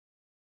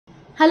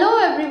Hello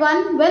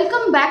everyone,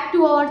 welcome back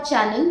to our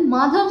channel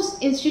Madhav's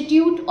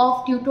Institute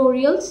of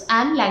Tutorials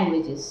and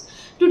Languages.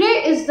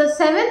 Today is the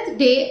 7th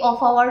day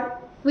of our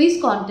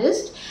quiz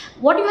contest.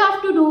 What you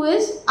have to do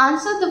is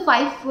answer the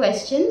 5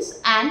 questions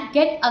and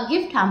get a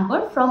gift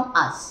hamper from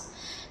us.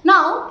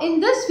 Now in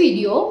this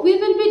video we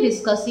will be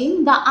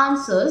discussing the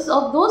answers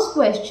of those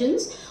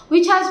questions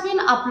which has been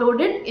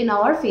uploaded in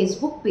our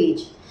Facebook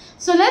page.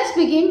 So let's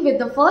begin with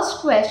the first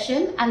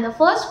question, and the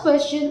first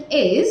question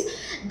is,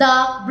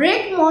 the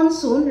break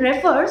monsoon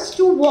refers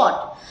to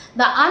what?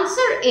 The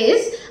answer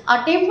is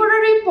a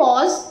temporary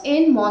pause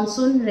in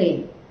monsoon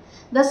rain.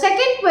 The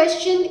second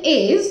question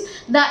is,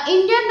 the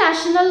Indian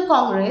National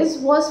Congress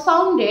was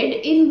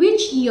founded in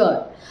which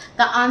year?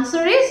 The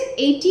answer is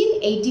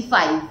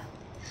 1885.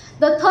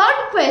 The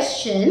third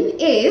question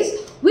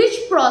is,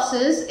 which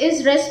process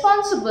is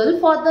responsible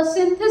for the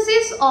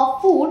synthesis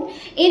of food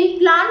in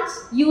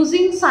plants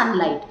using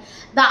sunlight?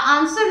 The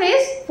answer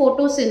is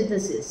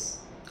photosynthesis.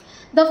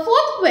 The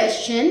fourth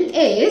question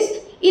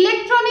is,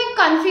 electronic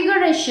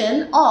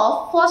configuration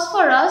of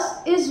phosphorus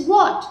is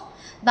what?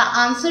 The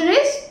answer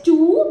is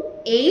 2,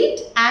 8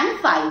 and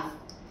 5.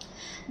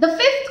 The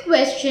fifth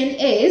question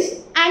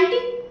is,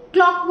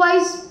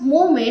 anti-clockwise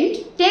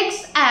movement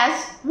takes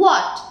as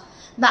what?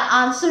 The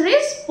answer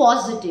is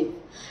positive.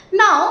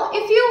 Now,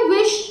 if you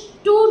wish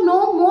to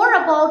know more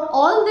about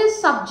all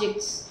these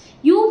subjects,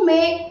 you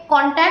may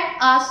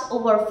contact us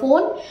over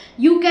phone.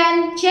 You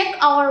can check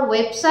our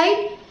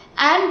website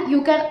and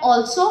you can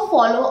also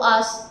follow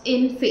us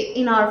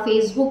in our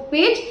Facebook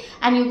page,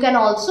 and you can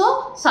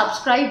also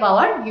subscribe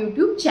our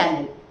YouTube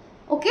channel.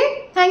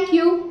 Okay, thank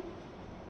you.